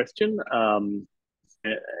acknowledge the question.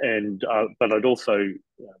 But I'd also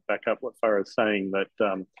back up what Farah is saying, that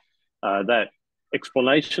that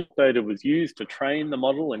explanation data was used to train the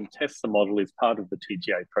model and test the model is part of the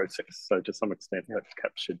TGA process. So to some extent, that's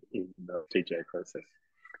captured in the TGA process.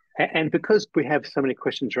 And because we have so many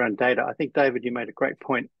questions around data, I think, David, you made a great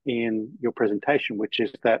point in your presentation, which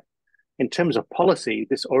is that in terms of policy,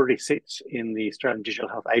 this already sits in the Australian Digital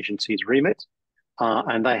Health Agency's remit,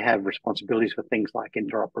 and they have responsibilities for things like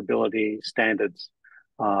interoperability, standards.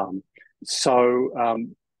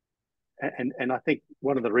 And I think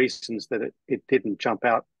one of the reasons that it didn't jump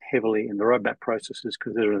out heavily in the roadmap process is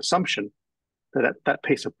because there's an assumption that that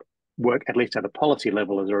piece of work, at least at a policy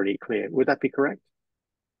level, is already clear. Would that be correct?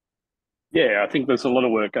 Yeah, I think there's a lot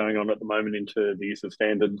of work going on at the moment into the use of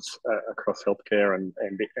standards across healthcare,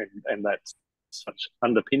 and that's such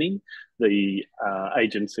underpinning the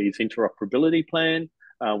agency's interoperability plan,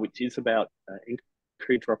 which is about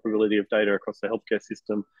interoperability of data across the healthcare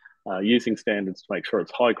system, using standards to make sure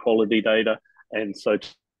it's high quality data. And so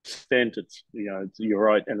standards, you're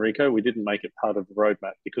right, Enrico, we didn't make it part of the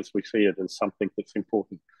roadmap because we see it as something that's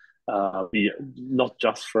important, not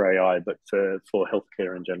just for AI, but for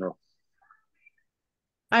healthcare in general.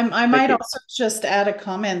 I might also just add a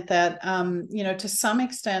comment that, to some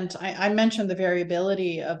extent, I mentioned the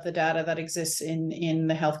variability of the data that exists in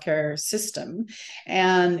the healthcare system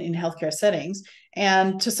and in healthcare settings.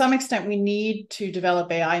 And to some extent, we need to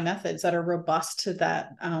develop AI methods that are robust to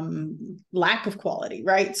that lack of quality,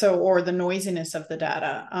 right? So, or the noisiness of the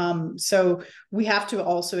data. So we have to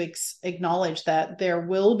also acknowledge that there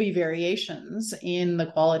will be variations in the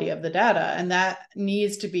quality of the data, and that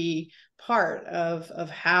needs to be part of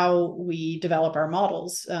how we develop our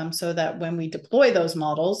models, so that when we deploy those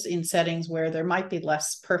models in settings where there might be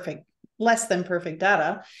less than perfect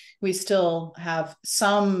data, we still have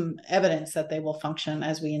some evidence that they will function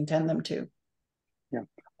as we intend them to. Yeah,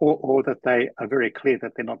 or that they are very clear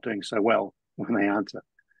that they're not doing so well when they answer.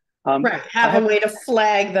 Right, have a way to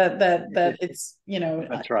flag that it's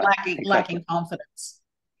that's right. lacking confidence.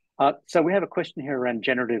 So we have a question here around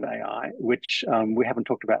generative AI, which we haven't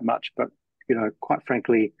talked about much, but quite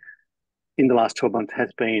frankly, in the last 12 months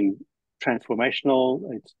has been transformational.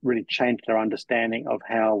 It's really changed our understanding of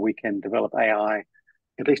how we can develop AI,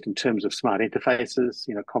 at least in terms of smart interfaces.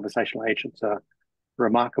 Conversational agents are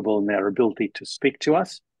remarkable in their ability to speak to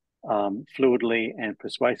us fluidly and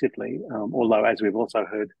persuasively, although, as we've also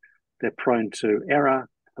heard, they're prone to error,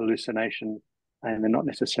 hallucination, and they're not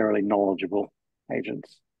necessarily knowledgeable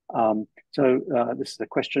agents. So this is a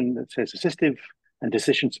question that says, assistive and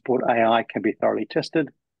decision support AI can be thoroughly tested,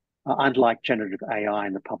 unlike generative AI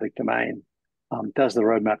in the public domain. Does the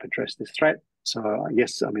roadmap address this threat? So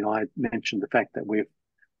yes, I mentioned the fact that we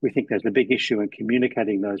think there's a big issue in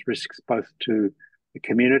communicating those risks both to the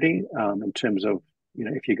community in terms of,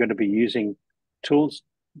 if you're going to be using tools,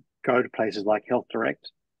 go to places like Health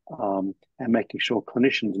Direct, and making sure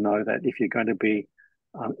clinicians know that if you're going to be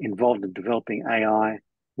involved in developing AI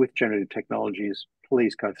with generative technologies,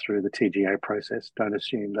 please go through the TGA process. Don't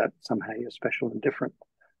assume that somehow you're special and different.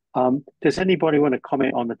 Does anybody want to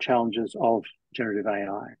comment on the challenges of generative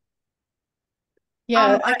AI?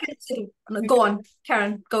 Yeah, I can go on,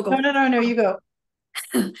 Karin. Go. No, you go.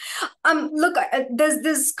 Look,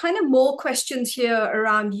 there's kind of more questions here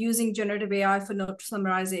around using generative AI for note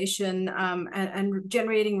summarization and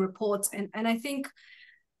generating reports, and I think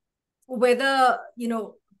whether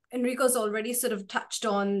Enrico's already sort of touched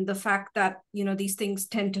on the fact that these things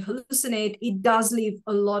tend to hallucinate. It does leave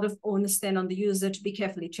a lot of onus then on the user to be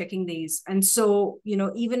carefully checking these, and so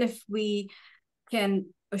even if we can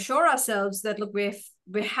assure ourselves that, look,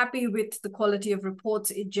 we're happy with the quality of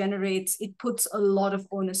reports it generates, it puts a lot of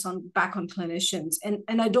onus back on clinicians.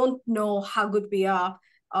 And I don't know how good we are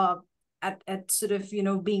at sort of,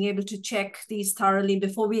 being able to check these thoroughly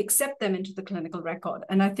before we accept them into the clinical record.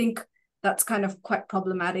 And I think that's kind of quite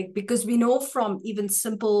problematic, because we know from even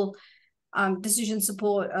simple decision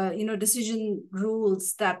support, decision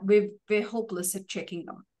rules, that we're hopeless at checking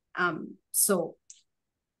them. So.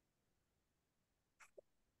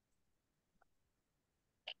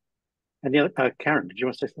 And the other, Karin, did you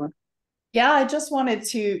want to say something? Yeah, I just wanted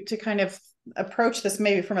to kind of approach this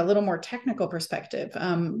maybe from a little more technical perspective,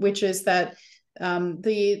 which is that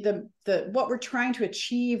what we're trying to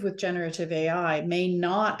achieve with generative AI may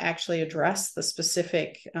not actually address the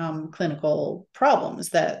specific clinical problems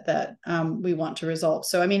that we want to resolve.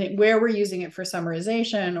 So, where we're using it for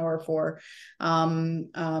summarization or for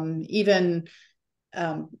even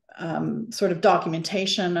sort of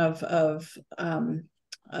documentation of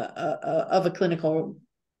a clinical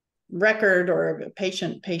record or a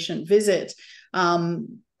patient visit,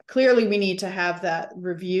 clearly we need to have that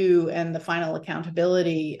review and the final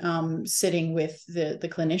accountability sitting with the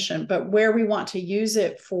clinician. But where we want to use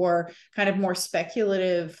it for kind of more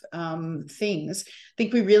speculative things, I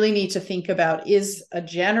think we really need to think about, is a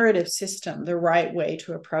generative system the right way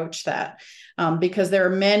to approach that? Because there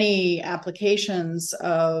are many applications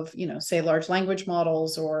of, say, large language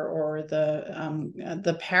models or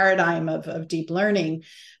the paradigm of deep learning,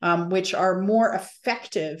 which are more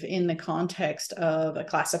effective in the context of a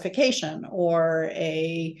classification or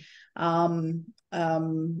a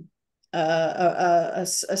a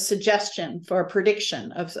suggestion for a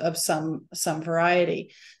prediction of some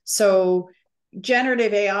variety. So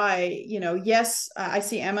generative AI, yes, I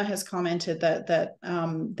see Emma has commented that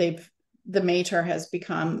the Mater has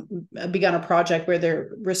begun a project where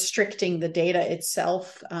they're restricting the data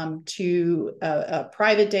itself to a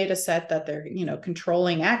private data set that they're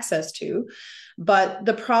controlling access to. But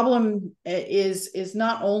the problem is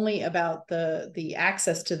not only about the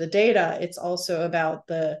access to the data, it's also about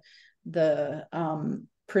the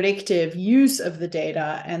predictive use of the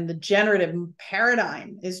data, and the generative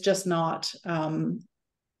paradigm is just not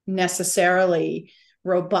necessarily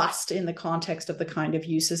robust in the context of the kind of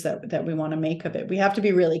uses that we want to make of it. We have to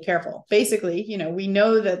be really careful. Basically, we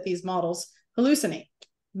know that these models hallucinate,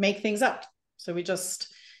 make things up. So we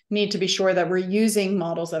just need to be sure that we're using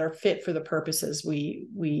models that are fit for the purposes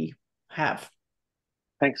we have.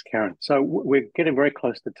 Thanks, Karin. So we're getting very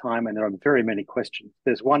close to time, and there are very many questions.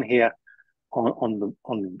 There's one here on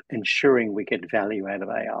ensuring we get value out of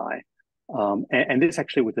AI. And this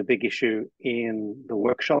actually was a big issue in the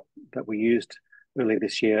workshop that we used earlier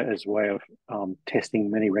this year as a way of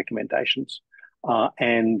testing many recommendations.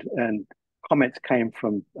 And comments came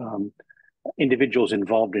from individuals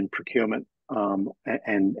involved in procurement and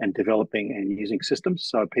developing and using systems,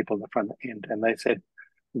 so people on the front end. And they said,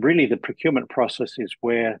 really, the procurement process is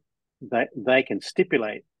where they can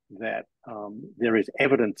stipulate that there is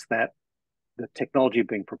evidence that the technology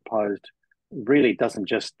being proposed really doesn't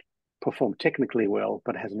just perform technically well,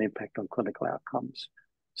 but has an impact on clinical outcomes.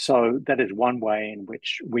 So that is one way in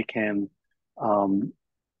which we can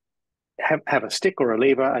have a stick or a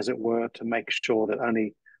lever, as it were, to make sure that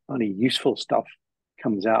only useful stuff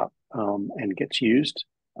comes out and gets used.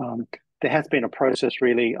 There has been a process,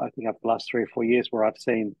 really, I think, over the last 3 or 4 years, where I've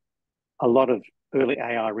seen a lot of early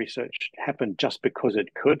AI research happen just because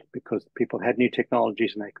it could, because people had new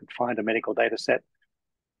technologies and they could find a medical data set.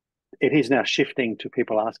 It is now shifting to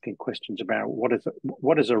people asking questions about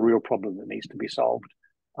what is a real problem that needs to be solved,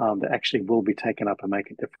 that actually will be taken up and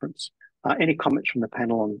make a difference. Any comments from the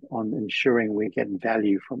panel on ensuring we get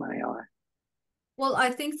value from AI? Well,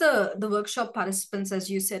 I think the workshop participants, as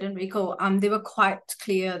you said, Enrico, they were quite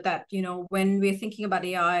clear that, when we're thinking about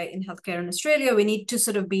AI in healthcare in Australia, we need to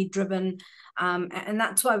sort of be driven. And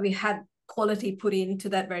that's why we had quality put into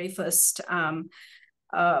that very first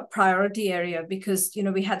priority area, because,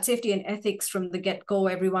 we had safety and ethics from the get-go.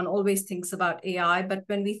 Everyone always thinks about AI, but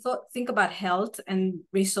when we think about health and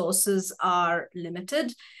resources are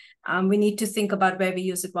limited, we need to think about where we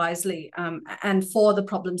use it wisely and for the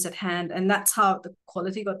problems at hand. And that's how the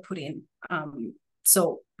quality got put in.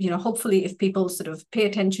 So, hopefully if people sort of pay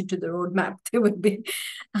attention to the roadmap, they would be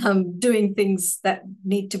doing things that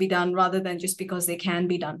need to be done rather than just because they can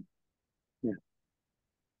be done. Yeah.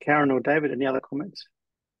 Karin or David, any other comments?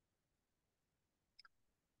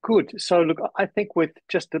 Good. So look, I think with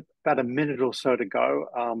just about a minute or so to go,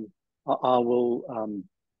 I will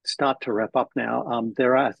start to wrap up now.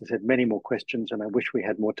 There are, as I said, many more questions, and I wish we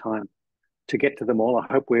had more time to get to them all. I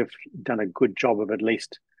hope we've done a good job of at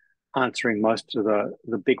least answering most of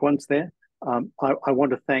the big ones there. I want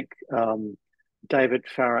to thank David,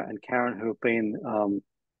 Farah, and Karin, who have been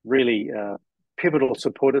really pivotal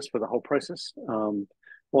supporters for the whole process.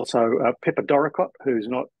 Also, Pippa Doricott, who's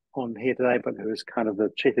not on here today, but who is kind of the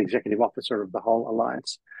Chief Executive Officer of the whole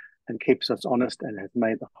Alliance and keeps us honest and has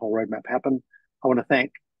made the whole roadmap happen. I want to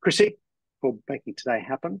thank Chrissy for making today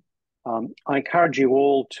happen. I encourage you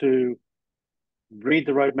all to read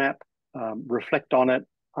the roadmap, reflect on it,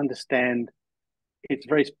 understand its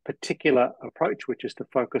very particular approach, which is to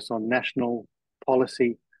focus on national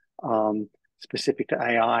policy specific to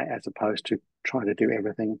AI as opposed to trying to do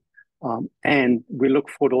everything. And we look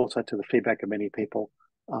forward also to the feedback of many people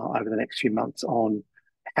over the next few months on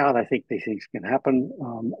how they think these things can happen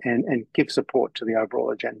and give support to the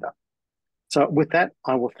overall agenda. So with that,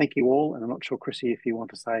 I will thank you all. And I'm not sure, Chrissy, if you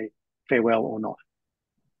want to say farewell or not.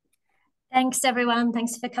 Thanks, everyone.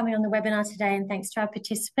 Thanks for coming on the webinar today, and thanks to our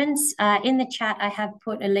participants. In the chat, I have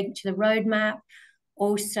put a link to the roadmap,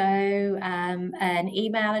 also an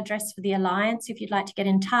email address for the Alliance if you'd like to get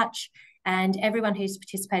in touch. And everyone who's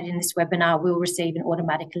participated in this webinar will receive an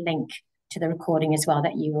automatic link to the recording as well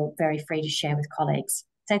that you are very free to share with colleagues.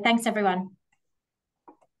 So thanks, everyone.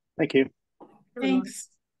 Thank you. Thanks.